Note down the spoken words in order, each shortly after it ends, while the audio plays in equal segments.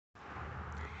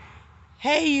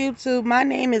Hey YouTube, my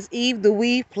name is Eve the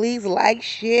Weave. Please like,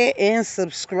 share, and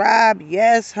subscribe.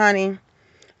 Yes, honey.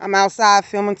 I'm outside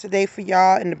filming today for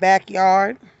y'all in the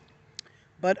backyard.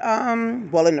 But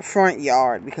well, in the front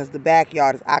yard because the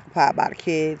backyard is occupied by the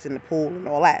kids and the pool and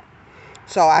all that.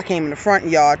 So I came in the front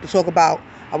yard to talk about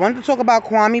I wanted to talk about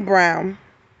Kwame Brown.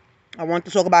 I want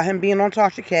to talk about him being on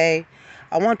Tasha K.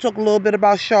 I want to talk a little bit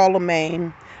about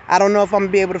Charlemagne. I don't know if I'm going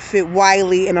to be able to fit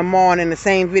Wiley and Amon in the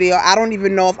same video. I don't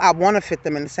even know if I want to fit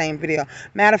them in the same video.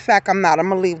 Matter of fact, I'm not. I'm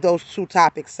going to leave those two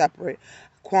topics separate.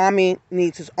 Kwame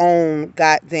needs his own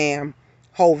goddamn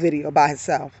whole video by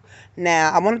himself.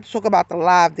 Now, I wanted to talk about the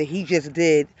live that he just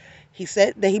did. He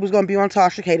said that he was going to be on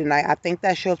Tasha K tonight. I think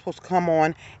that show's supposed to come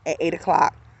on at 8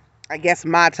 o'clock. I guess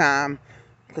my time,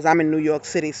 because I'm in New York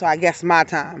City, so I guess my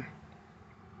time.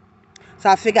 So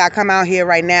I figure I'd come out here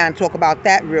right now and talk about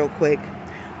that real quick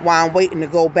while I'm waiting to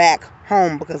go back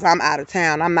home because I'm out of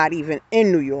town. I'm not even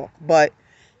in New York. But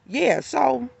yeah,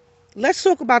 so let's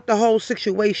talk about the whole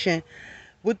situation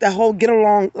with the whole get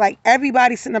along. Like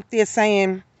everybody sitting up there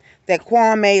saying that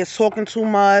Kwame is talking too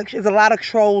much. There's a lot of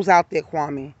trolls out there,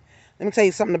 Kwame. Let me tell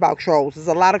you something about trolls. There's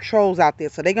a lot of trolls out there.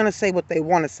 So they're going to say what they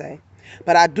want to say.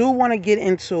 But I do want to get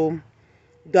into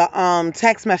the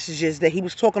text messages that he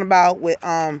was talking about with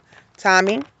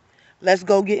Tommy. Let's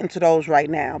go get into those right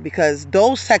now because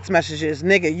those text messages,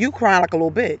 nigga, you crying like a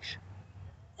little bitch.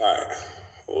 All right,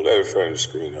 we'll let it front the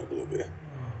screen up a little bit.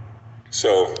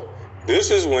 So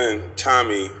this is when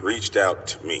Tommy reached out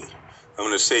to me. I'm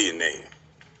going to say your name.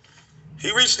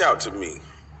 He reached out to me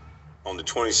on the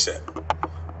 27th.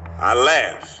 I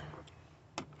laughed.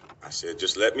 I said,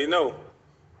 just let me know.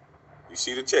 You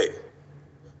see the text.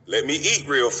 Let me eat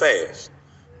real fast.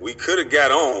 We could have got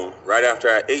on right after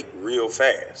I ate real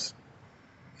fast.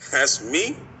 That's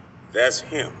me. That's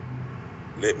him.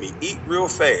 Let me eat real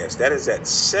fast. That is at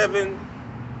 7.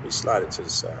 Let me slide it to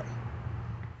the side.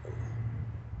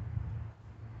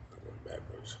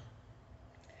 Backwards.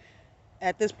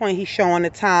 At this point, he's showing the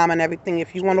time and everything.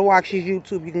 If you want to watch his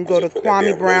YouTube, you can go to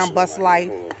Kwame Brown Bus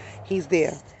Life. He's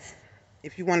there.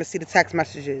 If you want to see the text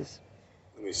messages.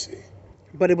 Let me see.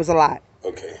 But it was a lot.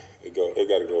 Okay. It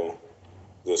got to go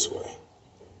this way.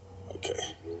 Okay.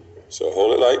 So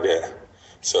hold it like that.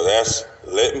 So that's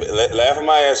laughing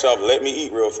my ass off. Let me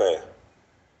eat real fast.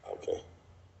 Okay.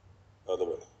 Other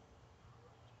way.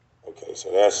 Okay.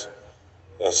 So that's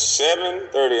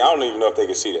 7:30. I don't even know if they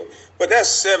can see that, but that's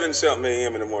 7-something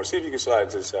a.m. in the morning. See if you can slide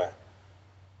it to the side.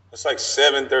 It's like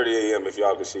 7:30 a.m. if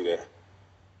y'all can see that.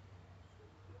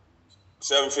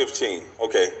 7:15.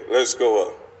 Okay. Let's go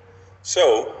up.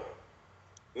 So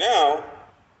now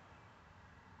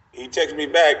he texted me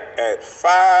back at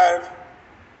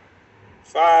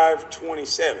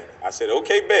 5:27. I said,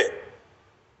 okay, bet.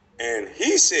 And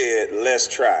he said, let's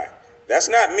try. That's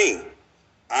not me.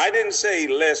 I didn't say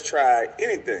let's try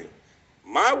anything.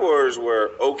 My words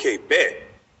were, okay, bet.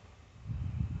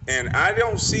 And I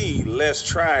don't see let's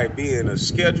try being a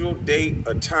scheduled date,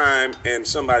 a time, and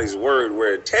somebody's word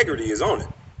where integrity is on it.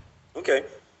 Okay.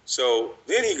 So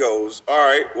then he goes, all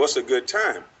right, what's a good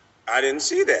time? I didn't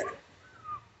see that.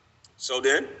 So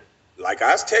then, like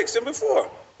I was texting before,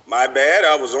 my bad,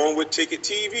 I was on with Ticket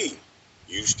TV.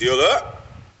 You still up?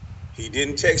 He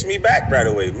didn't text me back right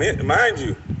away. Mind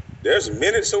you, there's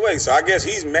minutes away. So I guess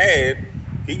he's mad.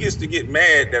 He gets to get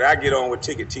mad that I get on with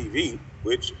Ticket TV,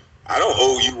 which I don't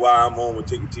owe you why I'm on with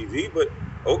Ticket TV, but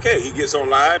okay, he gets on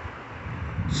live.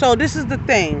 So this is the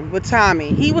thing with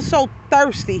Tommy. He was so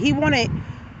thirsty. He wanted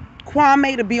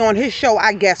Kwame to be on his show,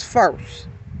 I guess, first.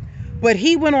 But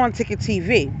he went on Ticket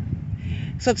TV.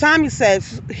 So Tommy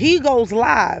says he goes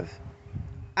live.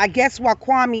 I guess while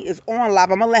Kwame is on live,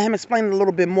 I'm going to let him explain it a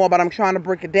little bit more, but I'm trying to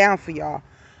break it down for y'all.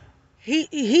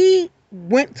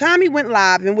 Tommy went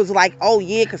live and was like, oh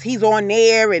yeah, because he's on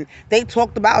there and they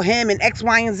talked about him and X,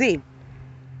 Y, and Z.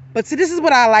 But see, this is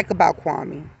what I like about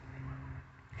Kwame.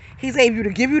 He's able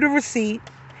to give you the receipt.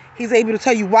 He's able to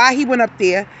tell you why he went up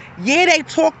there. Yeah, they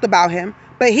talked about him,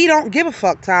 but he don't give a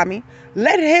fuck, Tommy.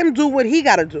 Let him do what he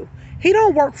got to do. He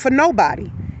don't work for nobody.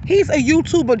 He's a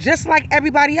YouTuber just like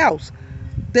everybody else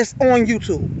that's on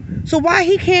YouTube. So why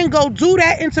he can't go do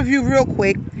that interview real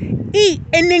quick, eat,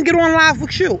 and then get on live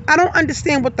with you? I don't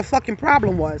understand what the fucking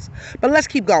problem was. But let's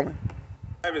keep going.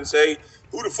 And say,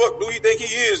 who the fuck do you think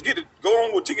he is? Go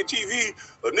on with Ticket TV,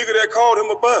 a nigga that called him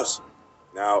a bus.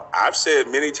 Now, I've said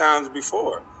many times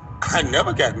before, I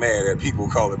never got mad at people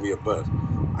calling me a bus.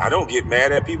 I don't get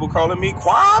mad at people calling me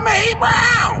Kwame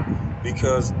Brown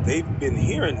because they've been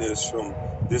hearing this from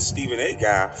this Stephen A.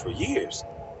 guy for years.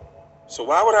 So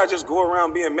why would I just go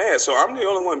around being mad? So I'm the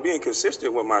only one being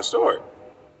consistent with my story.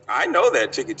 I know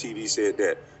that Ticket TV said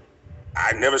that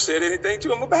I never said anything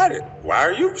to him about it. Why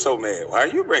are you so mad? Why are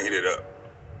you bringing it up?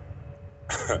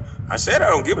 I said I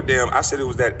don't give a damn. I said it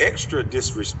was that extra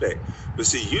disrespect. But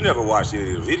see, you never watched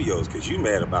any of the videos because you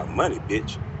mad about money,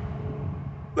 bitch.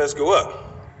 Let's go up.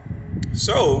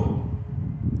 So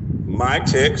my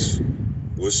text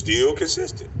was still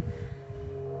consistent.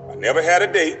 I never had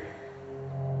a date.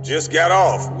 Just got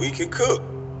off. We can cook.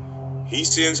 He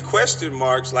sends question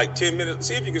marks like 10 minutes.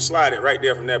 See if you can slide it right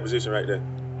there from that position right there.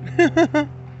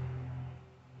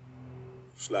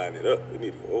 Sliding it up. We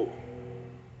need to go over.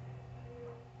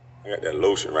 I got that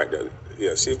lotion right there.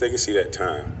 Yeah, see if they can see that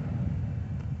time.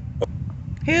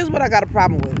 Here's what I got a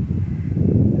problem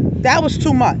with. That was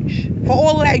too much. For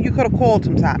all of that, you could have called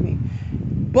him, Tommy.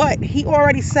 But he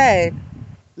already said,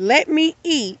 let me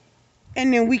eat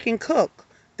and then we can cook.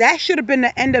 That should have been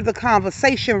the end of the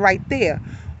conversation right there.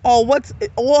 Or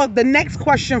the next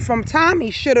question from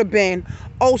Tommy should have been,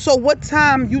 oh, so what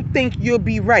time you think you'll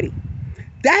be ready?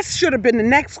 That should have been the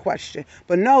next question.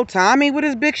 But no, Tommy with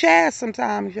his big ass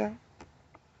sometimes, yo.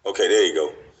 Okay, there you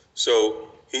go. So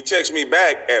he texts me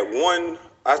back at 1.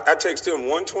 I text him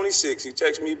 1:26. He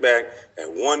texts me back at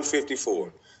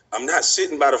 1:54. I'm not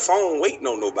sitting by the phone waiting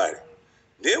on nobody.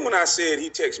 Then when I said he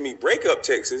texts me breakup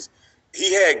texts,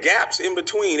 he had gaps in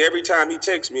between every time he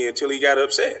texts me until he got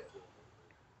upset.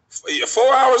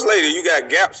 4 hours later, you got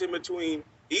gaps in between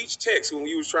each text when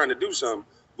you was trying to do something.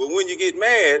 But when you get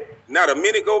mad, not a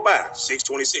minute go by.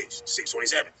 6:26,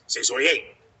 6:27, 6:28.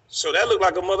 So that looked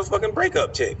like a motherfucking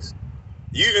breakup text.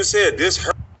 You even said this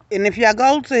hurt. And if y'all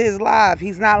go to his live,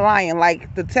 he's not lying.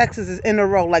 Like, the text is in a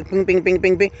row, like bing, bing, bing,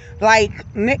 bing, bing. Like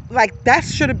that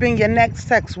should have been your next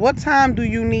text. What time do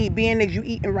you need, being that you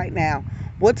eating right now?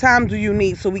 What time do you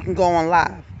need so we can go on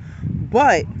live?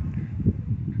 But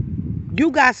you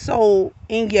got so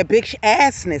in your bitch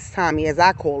assness, Tommy, as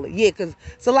I call it. Yeah, because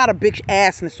it's a lot of bitch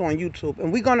assness on YouTube.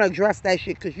 And we're going to address that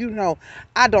shit because you know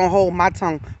I don't hold my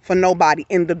tongue for nobody.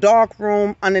 In the dark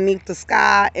room, underneath the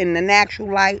sky, in the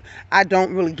natural light, I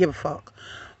don't really give a fuck.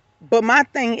 But my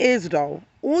thing is, though,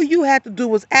 all you had to do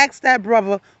was ask that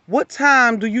brother, what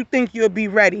time do you think you'll be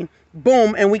ready?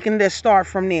 Boom, and we can just start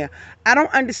from there. I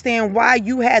don't understand why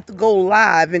you had to go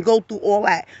live and go through all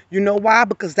that. You know why?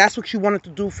 Because that's what you wanted to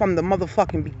do from the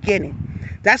motherfucking beginning.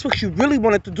 That's what you really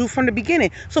wanted to do from the beginning.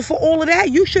 So for all of that,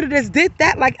 you should have just did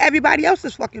that like everybody else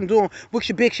is fucking doing with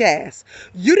your bitch ass.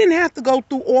 You didn't have to go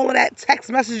through all of that text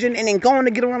messaging and then going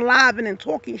to get on live and then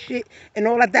talking shit and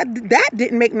all that. That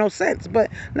didn't make no sense. But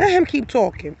let him keep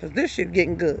talking because this shit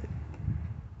getting good.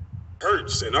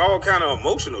 Hurts and all kind of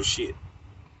emotional shit.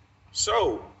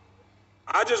 So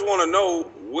I just want to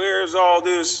know, where's all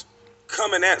this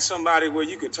coming at somebody where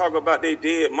you can talk about their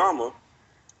dead mama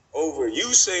over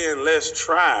you saying let's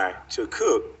try to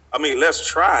cook. Let's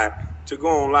try to go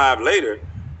on live later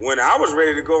when I was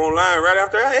ready to go online right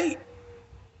after I ate.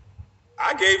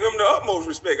 I gave him the utmost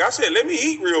respect. I said, let me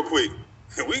eat real quick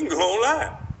and we can go on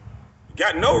live.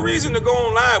 Got no reason to go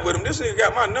on live with him. This nigga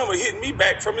got my number hitting me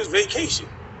back from his vacation.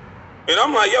 And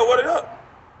I'm like, yo, what it up?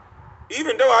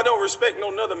 Even though I don't respect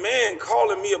no other man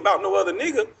calling me about no other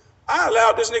nigga, I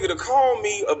allowed this nigga to call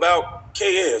me about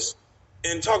KS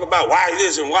and talk about why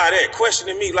this and why that,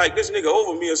 questioning me like this nigga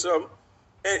over me or something.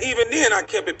 And even then I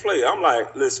kept it playing. I'm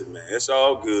like, listen, man, it's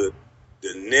all good.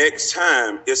 The next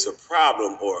time it's a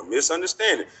problem or a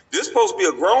misunderstanding, this is supposed to be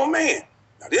a grown man.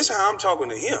 Now this is how I'm talking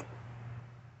to him.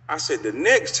 I said, the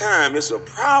next time it's a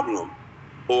problem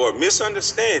or a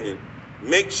misunderstanding,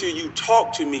 make sure you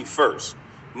talk to me first.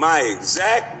 My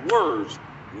exact words,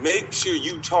 make sure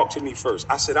you talk to me first.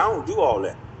 I said, I don't do all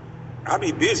that. I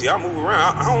be busy. I move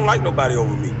around. I don't like nobody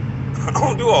over me. I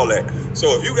don't do all that.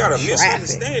 So if you got a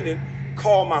misunderstanding,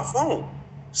 call my phone.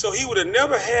 So he would have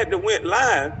never had to went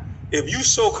live if you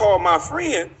so-called my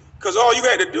friend, because all you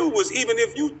had to do was, even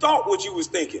if you thought what you was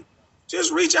thinking,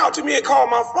 just reach out to me and call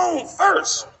my phone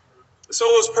first. So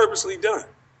it was purposely done.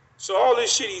 So all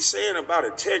this shit he's saying about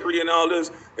integrity and all this,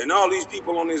 and all these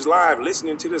people on his live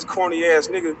listening to this corny ass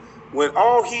nigga, when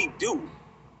all he do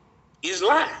is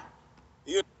lie.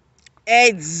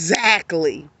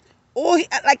 Exactly. Or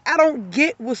I don't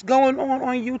get what's going on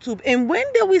YouTube. And when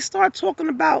did we start talking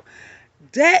about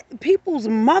that people's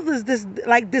mothers, this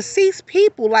like deceased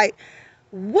people? Like,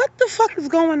 what the fuck is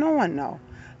going on though?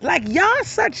 Like, y'all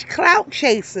such clout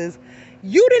chasers.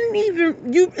 You didn't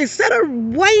even, instead of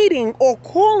waiting or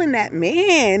calling that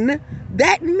man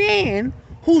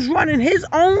who's running his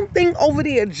own thing over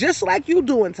there, just like you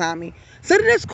doing, Tommy. So just